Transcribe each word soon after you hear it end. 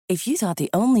If you thought the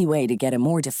only way to get a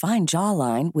more defined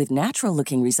jawline with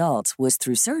natural-looking results was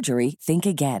through surgery, think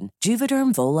again.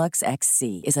 Juvederm Volux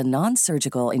XC is a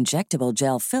non-surgical injectable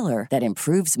gel filler that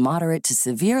improves moderate to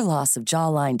severe loss of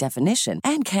jawline definition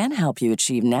and can help you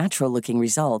achieve natural-looking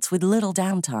results with little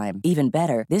downtime. Even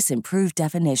better, this improved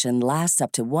definition lasts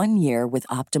up to 1 year with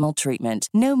optimal treatment.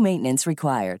 No maintenance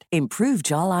required. Improve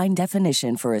jawline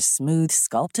definition for a smooth,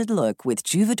 sculpted look with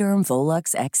Juvederm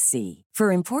Volux XC.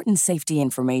 For important safety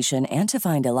information and to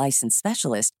find a licensed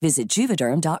specialist, visit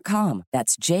Juvederm.com.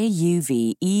 That's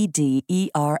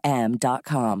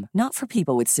JUVEDERM.com. Not for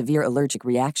people with severe allergic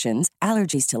reactions,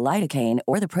 allergies to lidocaine,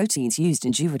 or the proteins used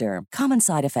in Juvederm. Common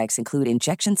side effects include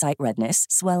injection site redness,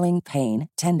 swelling, pain,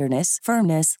 tenderness,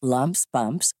 firmness, lumps,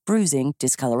 bumps, bruising,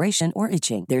 discoloration, or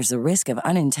itching. There's a risk of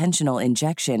unintentional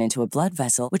injection into a blood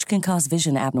vessel, which can cause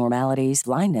vision abnormalities,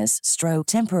 blindness, stroke,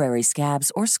 temporary scabs,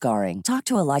 or scarring. Talk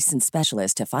to a licensed specialist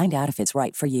to find out if it's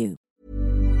right for you.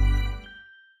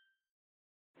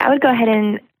 I would go ahead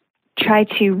and try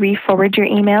to re-forward your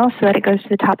email so that it goes to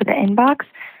the top of the inbox,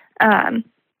 and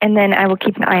then I will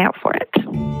keep an eye out for it.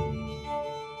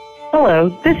 Hello,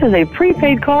 this is a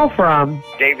prepaid call from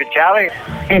David Talley,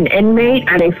 an inmate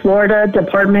at a Florida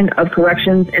Department of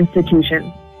Corrections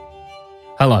institution.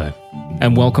 Hello,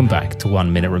 and welcome back to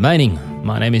 1 Minute Remaining.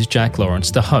 My name is Jack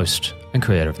Lawrence, the host and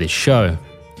creator of this show.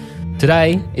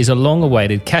 Today is a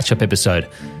long-awaited catch-up episode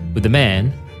with the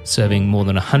man serving more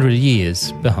than 100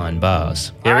 years behind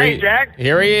bars. Hi, Jack.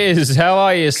 Here he is. How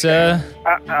are you, sir?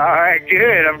 All right,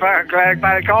 good. I'm glad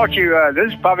I caught you.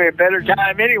 This is probably a better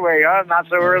time anyway, huh? Not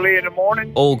so early in the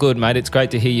morning. All good, mate. It's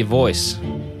great to hear your voice.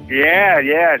 Yeah,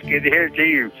 it's good to hear it to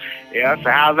you. Yeah,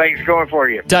 so how's things going for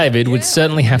you? David would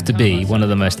certainly have to be one of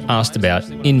the most asked about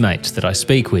inmates that I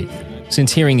speak with.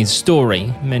 Since hearing his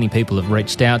story, many people have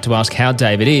reached out to ask how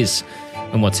David is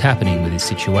and what's happening with his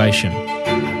situation.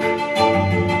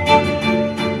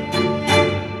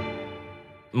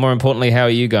 More importantly, how are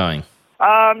you going?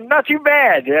 Not too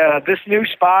bad. This new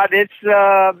spot, it's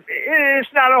not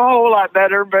a whole lot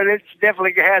better, but it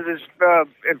definitely has its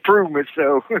improvements.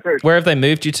 So, where have they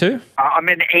moved you to? I'm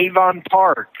in Avon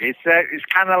Park. It's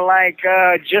kind of like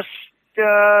just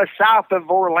south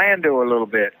of Orlando a little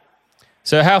bit.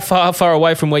 So how far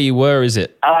away from where you were is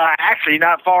it? Actually,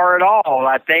 not far at all.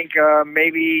 I think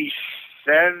maybe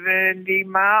 70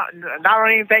 miles. I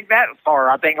don't even think that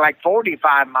far. I think like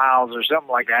 45 miles or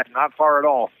something like that. Not far at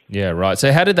all. Yeah, right.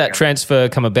 So how did that transfer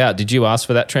come about? Did you ask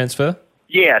for that transfer?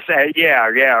 Yes,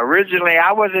 yeah. Originally,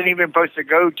 I wasn't even supposed to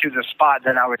go to the spot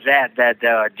that I was at, that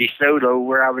DeSoto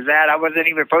where I was at. I wasn't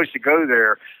even supposed to go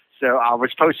there. So I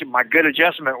was supposed to, my good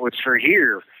adjustment was for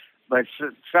here. But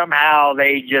somehow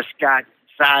they just got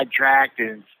sidetracked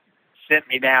and sent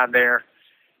me down there.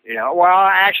 You know, well,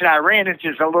 actually, I ran into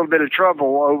a little bit of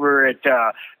trouble over at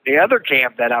the other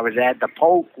camp that I was at, the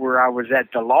Polk, where I was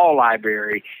at the law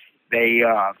library. They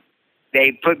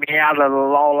put me out of the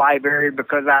law library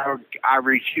because I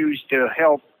refused to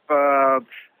help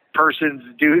persons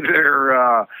do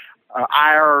their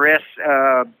IRS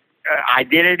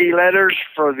identity letters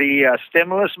for the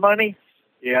stimulus money.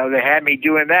 You know, they had me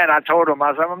doing that. I told them,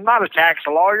 I said, I'm not a tax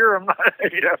lawyer. I'm not,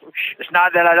 it's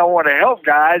not that I don't want to help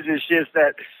guys. It's just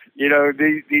that,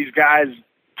 these guys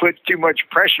put too much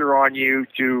pressure on you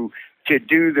to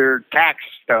do their tax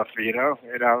stuff,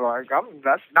 And I'm like,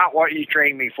 that's not what you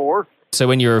trained me for. So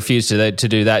when you refused to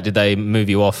do that, did they move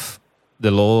you off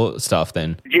the law stuff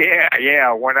then?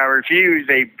 Yeah. When I refused,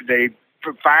 they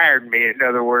fired me, in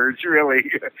other words,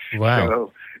 really. Wow.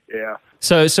 So, yeah.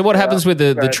 So what happens with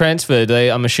the transfer?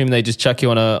 I'm assuming they just chuck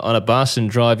you on a bus and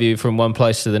drive you from one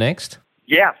place to the next?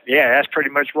 Yeah, that's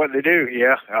pretty much what they do,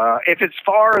 yeah. If it's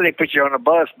far, they put you on a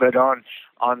bus, but on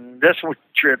this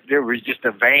trip, there was just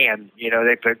a van.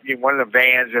 They put one of the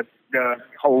vans that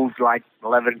holds like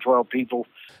 11, 12 people.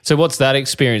 So what's that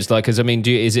experience like? Because,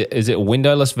 is it a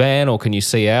windowless van, or can you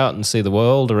see out and see the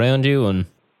world around you? And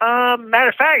matter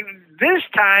of fact, this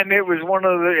time it was one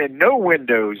of the no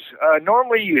windows.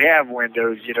 Normally you have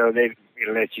windows, they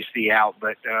let you see out,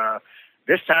 but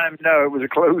this time, no, it was a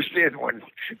closed-in one.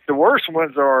 The worst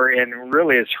ones are, and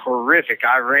really it's horrific.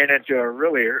 I ran into a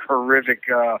really horrific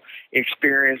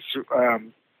experience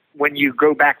when you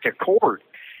go back to court.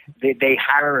 They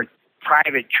hire a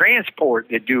private transport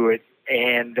to do it,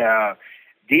 and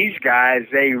these guys,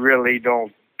 they really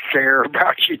don't care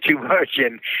about you too much,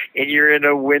 and you're in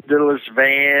a windowless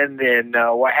van, and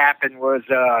what happened was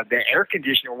the air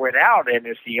conditioner went out, and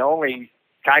it's the only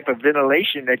type of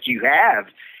ventilation that you have.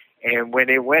 And when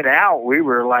it went out, we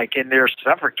were like in there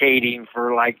suffocating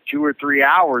for like 2 or 3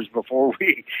 hours before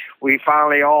we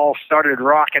finally all started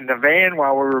rocking the van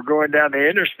while we were going down the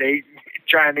interstate.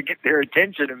 trying to get their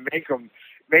attention and make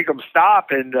them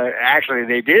stop, and actually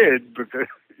they did, because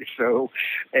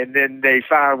and then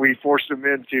we forced them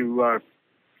into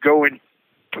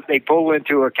they pull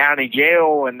into a county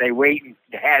jail, and they wait and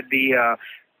had the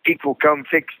people come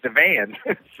fix the van.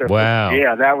 So, wow.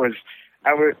 Yeah, that was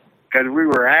because we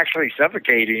were actually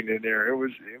suffocating in there. It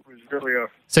was really a.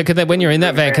 So could they, when you're in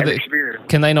that van, experience.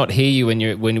 Can they not hear you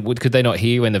could they not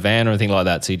hear you in the van or anything like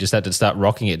that? So you just had to start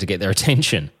rocking it to get their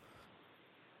attention.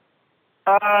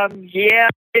 Yeah.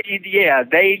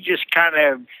 They just kind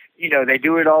of, they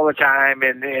do it all the time,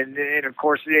 and of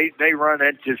course they run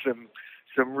into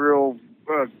some real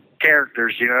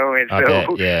characters, and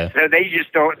so they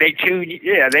just don't. They tune.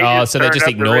 Yeah, they just turn up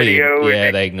ignore the radio.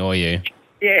 You. They ignore you.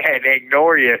 Yeah, they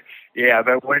ignore you. Yeah,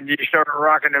 but when you start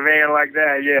rocking the van like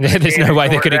that, there's no way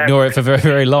they could ignore it for very,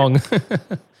 very long.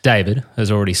 David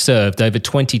has already served over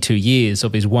 22 years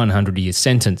of his 100-year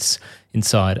sentence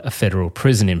inside a federal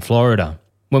prison in Florida.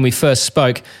 When we first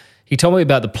spoke, he told me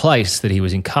about the place that he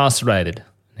was incarcerated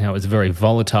and how it was a very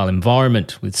volatile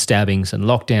environment with stabbings and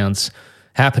lockdowns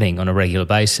happening on a regular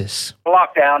basis.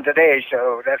 Lockdown today,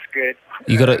 so that's good.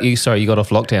 You got off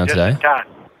lockdown just today? In time.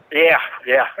 Yeah.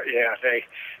 They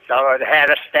had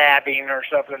a stabbing or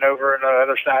something over on the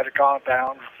other side of the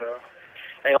compound, so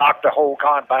they locked the whole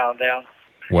compound down.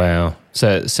 Wow.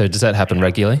 So does that happen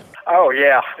regularly? Oh,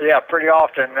 yeah, pretty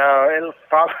often. It'll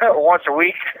probably once a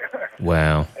week.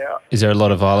 Wow. Yeah. Is there a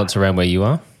lot of violence around where you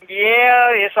are?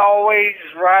 Yeah, it's always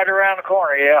right around the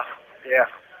corner, yeah.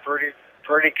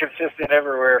 Pretty consistent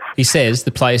everywhere. He says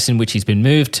the place in which he's been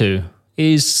moved to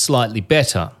is slightly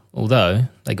better, although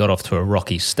they got off to a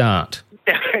rocky start.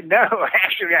 No,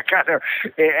 actually,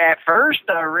 at first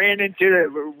I ran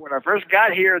into when I first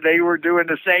got here, they were doing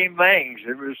the same things.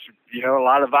 It was, a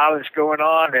lot of violence going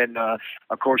on, and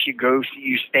of course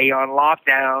you stay on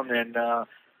lockdown, and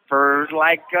for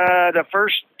like the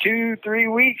first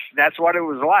 2-3 weeks, that's what it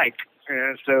was like.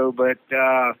 But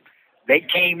they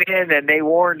came in and they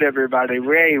warned everybody,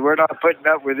 hey, we're not putting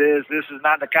up with this. This is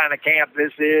not the kind of camp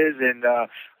this is, and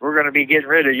we're going to be getting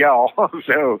rid of y'all.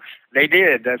 So they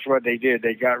did. That's what they did.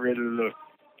 They got rid of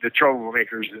the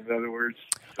troublemakers, in other words.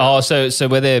 Oh, so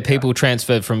were there people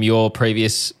transferred from your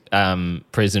previous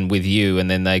prison with you, and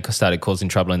then they started causing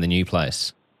trouble in the new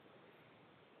place?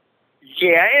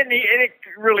 Yeah, and it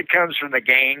really comes from the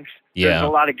gangs. Yeah. There's a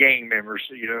lot of gang members,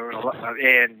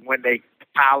 and when they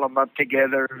pile them up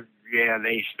together,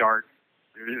 they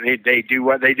do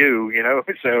what they do,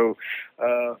 So,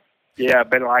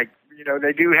 but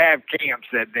they do have camps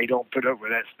that they don't put up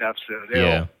with that stuff,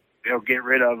 so they'll get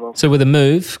rid of them. So with a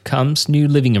move comes new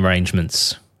living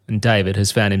arrangements, and David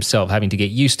has found himself having to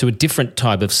get used to a different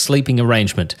type of sleeping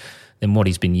arrangement than what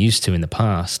he's been used to in the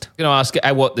past. I'm going to ask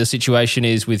what the situation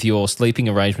is with your sleeping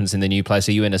arrangements in the new place.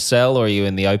 Are you in a cell or are you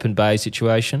in the open bay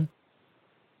situation?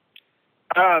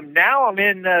 Now I'm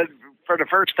in, for the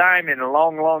first time in a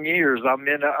long, long years, I'm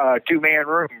in a two-man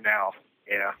room now.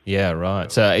 Yeah. Yeah,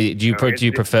 right. So do you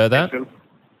prefer that?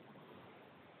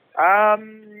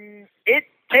 It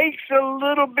takes a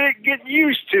little bit getting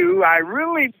used to. I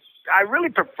really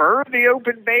prefer the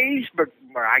open bays, but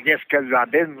I guess because I've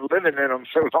been living in them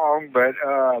so long. But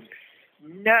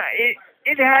no,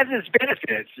 it has its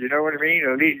benefits. You know what I mean?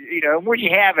 At least, when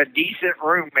you have a decent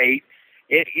roommate,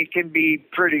 it can be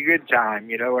pretty good time.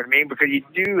 You know what I mean? Because you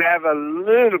do have a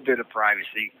little bit of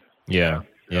privacy. Yeah.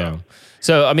 Yeah.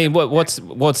 So, I mean,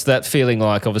 what's that feeling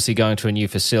like? Obviously, going to a new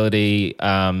facility.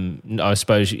 I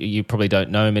suppose you probably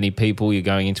don't know many people. You're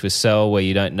going into a cell where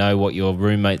you don't know what your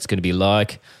roommate's going to be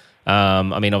like.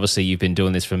 I mean, obviously, you've been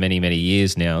doing this for many, many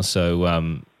years now.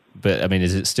 So, but I mean,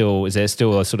 is there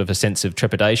still a sort of a sense of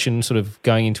trepidation, sort of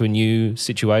going into a new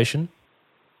situation?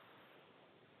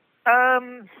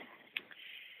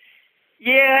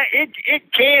 Yeah,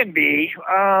 it can be,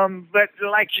 but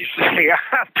like you say,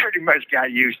 I pretty much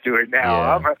got used to it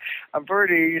now. Yeah. I'm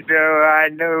pretty, I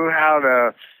know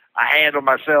how I handle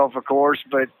myself, of course,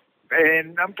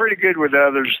 and I'm pretty good with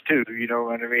others too. You know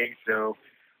what I mean? So,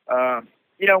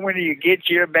 when you get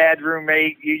your bad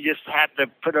roommate, you just have to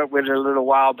put up with it a little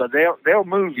while, but they'll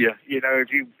move you.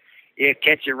 If you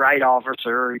catch a right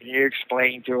officer and you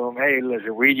explain to them, hey,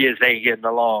 listen, we just ain't getting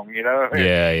along.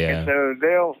 Yeah. And so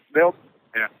they'll.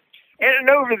 Yeah. And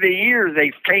over the years,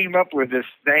 they came up with this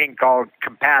thing called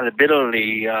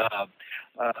compatibility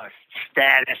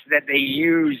status that they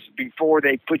use before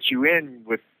they put you in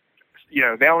with,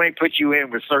 they only put you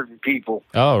in with certain people.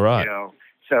 Oh, right.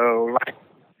 So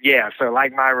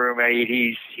like my roommate,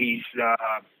 he's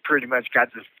pretty much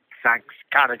got the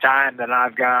kind of time that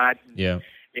I've got. Yeah.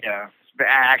 Yeah. But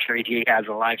actually, he has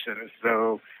a life sentence.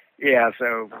 So, yeah.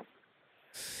 So,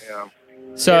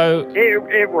 So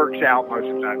it works out most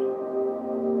of the time.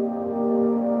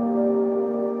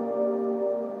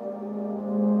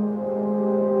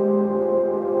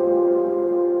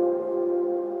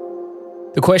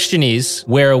 the question is,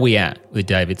 where are we at with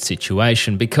David's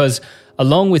situation? Because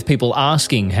along with people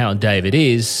asking how David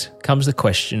is, comes the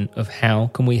question of how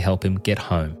can we help him get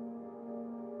home?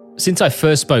 Since I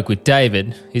first spoke with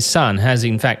David, his son has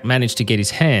in fact managed to get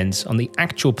his hands on the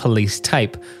actual police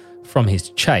tape from his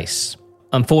chase.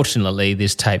 Unfortunately,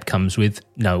 this tape comes with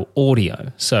no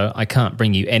audio, so I can't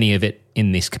bring you any of it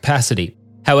in this capacity.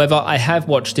 However, I have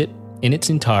watched it in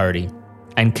its entirety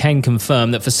and can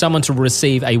confirm that for someone to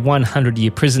receive a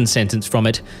 100-year prison sentence from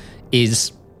it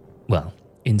is, well,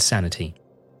 insanity.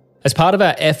 As part of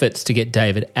our efforts to get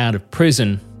David out of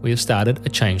prison, we have started a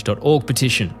change.org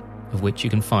petition, of which you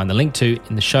can find the link to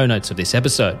in the show notes of this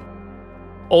episode.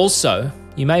 Also,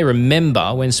 you may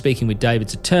remember when speaking with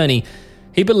David's attorney,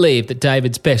 he believed that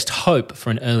David's best hope for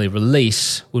an early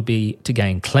release would be to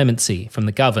gain clemency from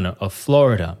the governor of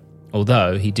Florida,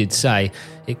 although he did say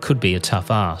it could be a tough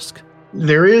ask.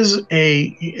 There is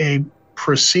a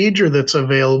procedure that's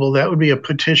available. That would be a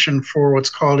petition for what's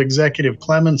called executive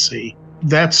clemency.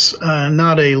 That's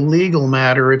not a legal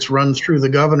matter. It's run through the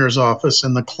governor's office,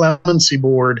 and the clemency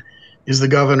board is the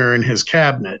governor and his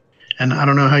cabinet. And I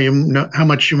don't know how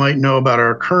much you might know about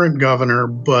our current governor,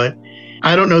 but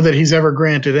I don't know that he's ever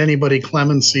granted anybody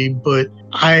clemency. But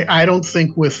I don't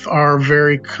think with our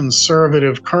very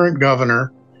conservative current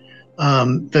governor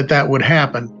that would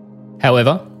happen.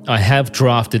 However, I have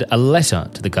drafted a letter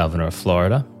to the governor of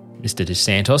Florida, Mr.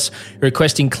 DeSantis,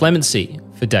 requesting clemency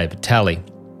for David Talley.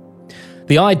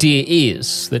 The idea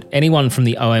is that anyone from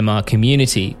the OMR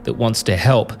community that wants to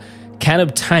help can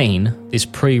obtain this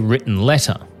pre-written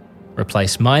letter,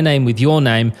 replace my name with your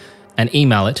name, and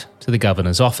email it to the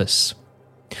governor's office.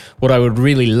 What I would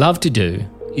really love to do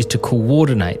is to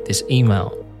coordinate this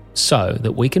email so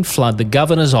that we can flood the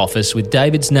governor's office with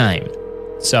David's name,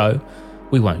 so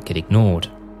we won't get ignored.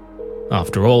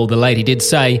 After all, the lady did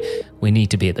say we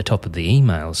need to be at the top of the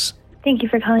emails. Thank you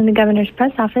for calling the governor's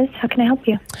press office. How can I help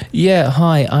you? Yeah,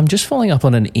 hi. I'm just following up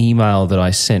on an email that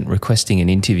I sent requesting an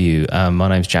interview. My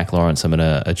name's Jack Lawrence. I'm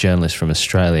a journalist from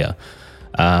Australia.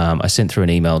 I sent through an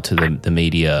email to the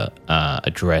media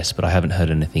address, but I haven't heard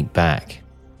anything back.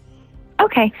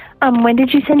 Okay. When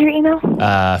did you send your email?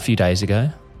 A few days ago.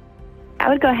 I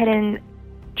would go ahead and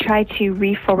try to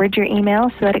re-forward your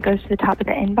email so that it goes to the top of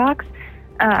the inbox.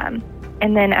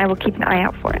 And then I will keep an eye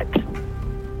out for it.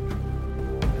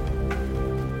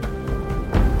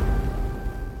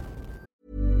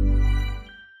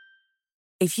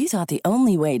 If you thought the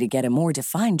only way to get a more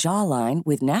defined jawline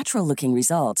with natural-looking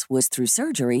results was through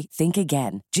surgery, think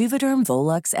again. Juvederm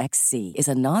Volux XC is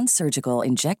a non-surgical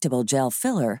injectable gel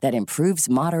filler that improves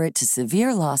moderate to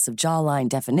severe loss of jawline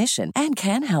definition and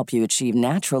can help you achieve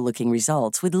natural-looking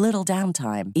results with little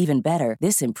downtime. Even better,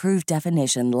 this improved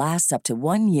definition lasts up to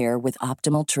 1 year with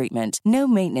optimal treatment. No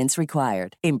maintenance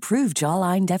required. Improve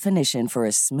jawline definition for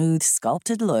a smooth,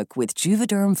 sculpted look with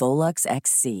Juvederm Volux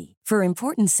XC. For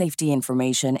important safety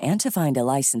information and to find a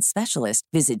licensed specialist,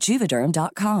 visit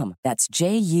Juvederm.com. That's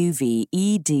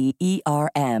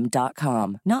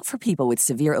JUVEDERM.com. Not for people with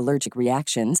severe allergic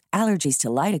reactions, allergies to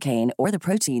lidocaine, or the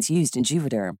proteins used in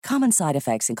Juvederm. Common side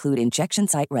effects include injection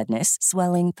site redness,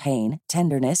 swelling, pain,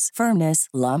 tenderness, firmness,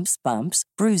 lumps, bumps,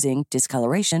 bruising,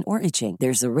 discoloration, or itching.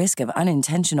 There's a risk of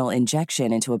unintentional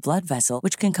injection into a blood vessel,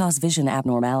 which can cause vision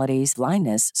abnormalities,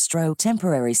 blindness, stroke,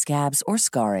 temporary scabs, or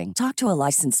scarring. Talk to a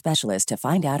licensed specialist to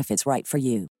find out if it's right for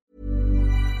you.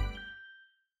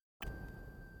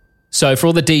 So for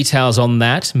all the details on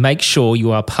that, make sure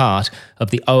you are part of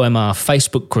the OMR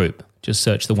Facebook group. Just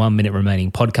search the 1 Minute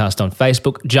Remaining podcast on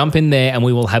Facebook, jump in there, and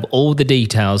we will have all the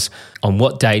details on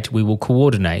what date we will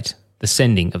coordinate the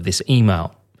sending of this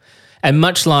email. And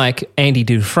much like Andy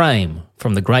Dufresne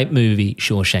from the great movie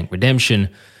Shawshank Redemption,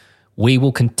 we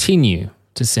will continue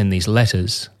to send these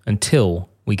letters until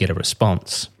we get a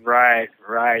response. Right.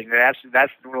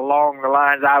 That's along the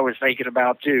lines I was thinking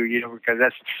about too. Because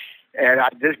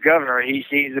this governor, he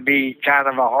seems to be kind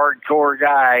of a hardcore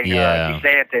guy. Yeah.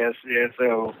 DeSantis. Yeah.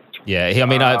 So. Yeah. I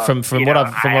mean, from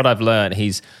what I've learned,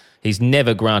 he's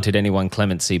never granted anyone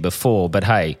clemency before. But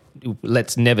hey,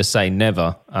 let's never say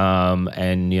never.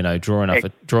 And draw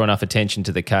enough attention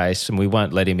to the case, and we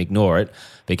won't let him ignore it,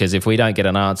 because if we don't get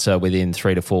an answer within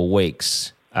 3 to 4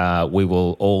 weeks, we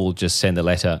will all just send the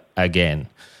letter again.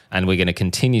 And we're going to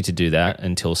continue to do that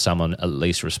until someone at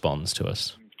least responds to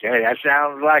us. Okay, that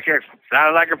sounds like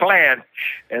a plan.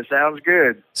 That sounds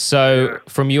good. So,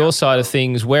 from your side of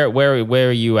things, where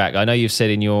are you at? I know you've said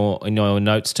in your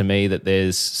notes to me that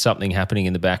there's something happening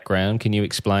in the background. Can you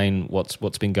explain what's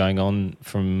been going on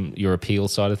from your appeal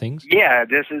side of things? Yeah,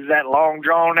 this is that long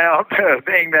drawn out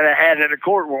thing that I had in the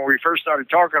court when we first started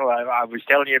talking. I was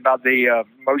telling you about the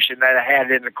motion that I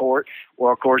had in the court.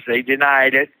 Well, of course, they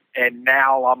denied it, and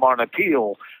now I'm on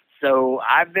appeal. So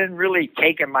I've been really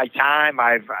taking my time.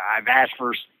 I've asked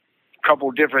for a couple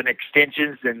different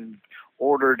extensions in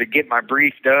order to get my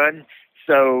brief done.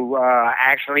 So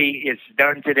actually, it's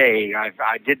done today.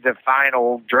 I did the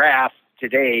final draft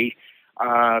today,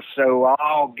 so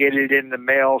I'll get it in the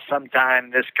mail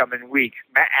sometime this coming week.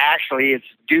 Actually, it's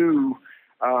due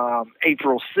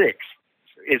April 6th.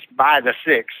 It's by the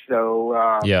 6th, so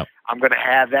I'm going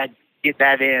to get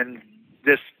that in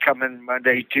this coming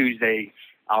Monday, Tuesday.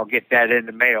 I'll get that in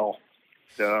the mail.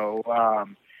 So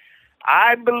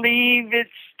I believe it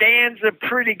stands a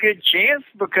pretty good chance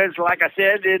because, like I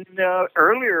said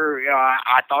earlier,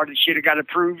 I thought it should have got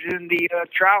approved in the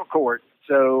trial court.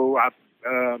 So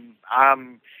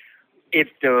if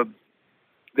the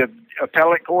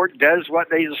appellate court does what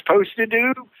they're supposed to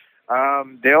do,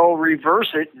 they'll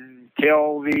reverse it and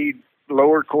tell the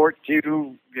lower court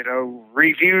to,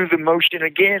 review the motion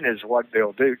again is what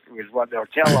they'll do, is what they'll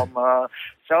tell them.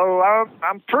 So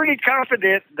I'm pretty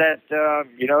confident that,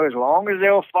 as long as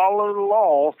they'll follow the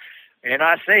law, and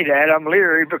I say that, I'm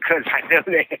leery because I know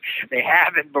they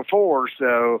haven't before.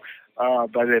 So,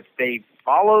 but if they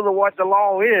follow what the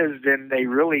law is, then they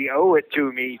really owe it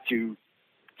to me to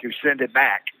send it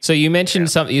back. So you mentioned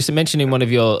something. You mentioned in one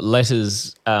of your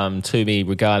letters to me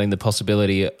regarding the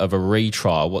possibility of a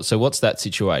retrial. What's that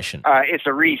situation? It's a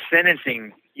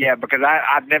resentencing. Yeah, because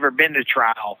I've never been to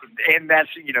trial, and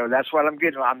that's what I'm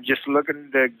getting. I'm just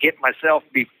looking to get myself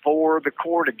before the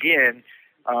court again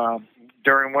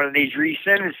during one of these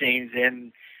resentencings,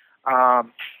 and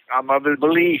I'm of the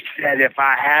belief that if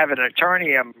I have an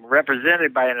attorney, I'm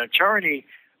represented by an attorney,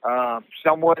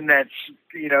 someone that's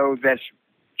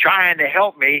trying to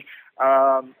help me,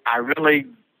 I really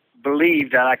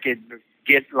believe that I could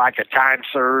get like a time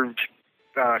served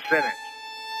sentence.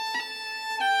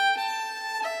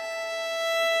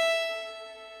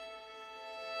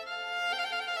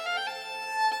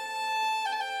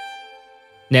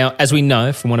 Now, as we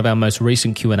know from one of our most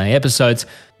recent Q&A episodes,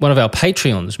 one of our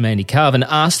Patreons, Mandy Carvin,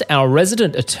 asked our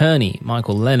resident attorney,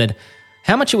 Michael Leonard,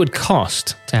 how much it would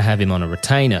cost to have him on a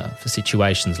retainer for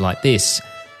situations like this.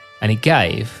 And he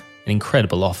gave an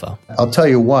incredible offer. I'll tell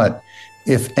you what,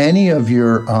 if any of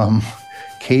your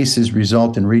cases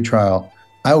result in retrial,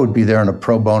 I would be there on a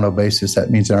pro bono basis. That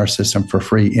means in our system for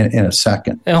free in a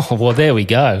second. Oh, well, there we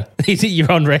go.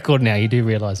 You're on record now. You do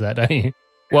realize that, don't you?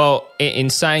 Well, in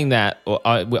saying that,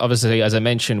 obviously, as I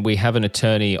mentioned, we have an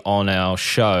attorney on our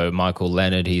show, Michael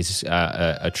Leonard. He's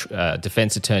a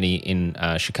defense attorney in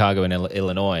Chicago in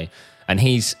Illinois. And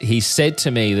he's said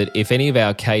to me that if any of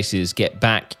our cases get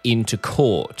back into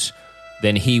court,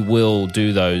 then he will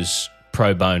do those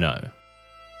pro bono.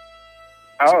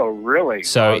 Oh, really?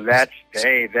 So that's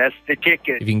the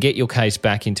ticket. If you can get your case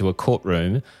back into a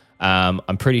courtroom,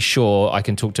 I'm pretty sure I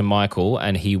can talk to Michael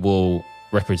and he will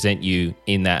represent you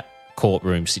in that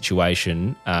courtroom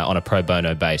situation on a pro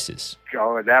bono basis.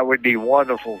 Oh, that would be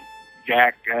wonderful,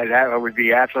 Jack. That would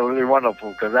be absolutely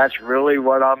wonderful because that's really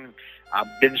what I've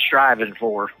been striving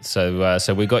for.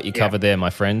 So we got you covered there, my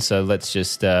friend. So let's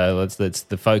just let's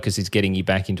the focus is getting you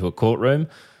back into a courtroom,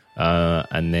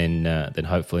 and then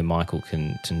hopefully Michael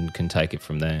can take it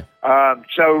from there.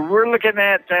 So we're looking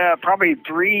at probably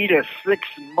 3 to 6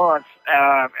 months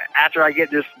after I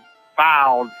get this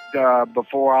filed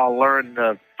before I'll learn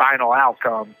the final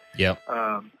outcome. Yep.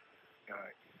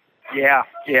 Yeah.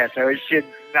 So it should.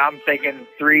 I'm thinking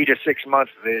 3 to 6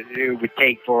 months it would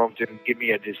take for them to give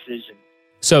me a decision.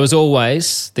 So as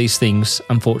always, these things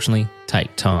unfortunately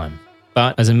take time.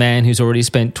 But as a man who's already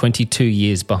spent 22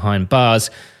 years behind bars,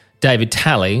 David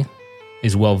Talley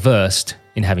is well versed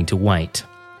in having to wait.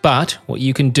 But what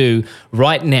you can do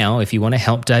right now if you want to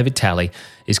help David Talley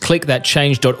is click that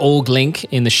change.org link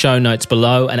in the show notes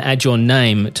below and add your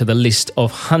name to the list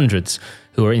of hundreds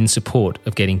who are in support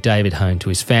of getting David home to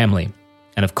his family.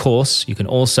 And of course, you can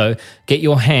also get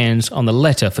your hands on the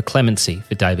letter for clemency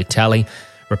for David Talley,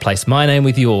 replace my name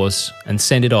with yours, and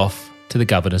send it off to the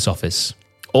governor's office.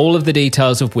 All of the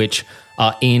details of which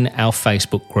are in our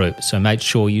Facebook group. So make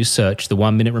sure you search the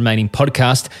 1 Minute Remaining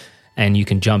podcast and you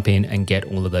can jump in and get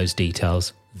all of those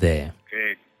details there.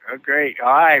 Okay. Oh, great.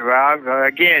 All right. Well,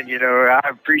 again, I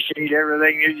appreciate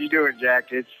everything that you're doing,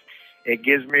 Jack. It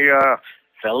gives me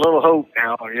a little hope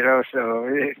now, so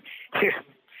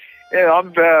yeah,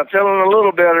 I'm feeling a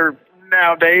little better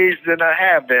nowadays than I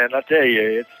have been. I tell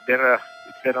you, it's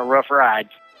been a rough ride.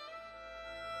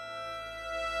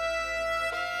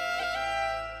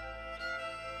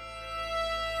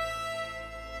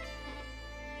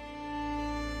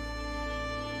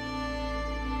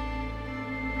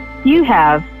 You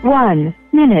have 1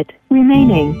 minute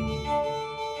remaining.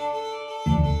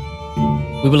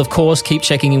 We will, of course, keep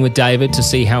checking in with David to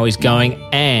see how he's going,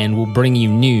 and we'll bring you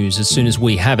news as soon as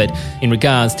we have it in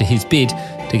regards to his bid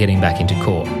to getting back into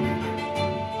court.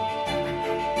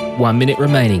 1 Minute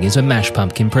Remaining is a Mash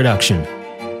Pumpkin production.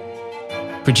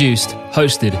 Produced,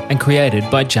 hosted and created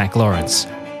by Jack Lawrence.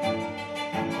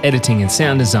 Editing and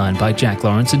sound design by Jack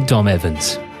Lawrence and Dom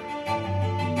Evans.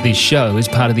 This show is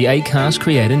part of the Acast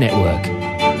Creator Network.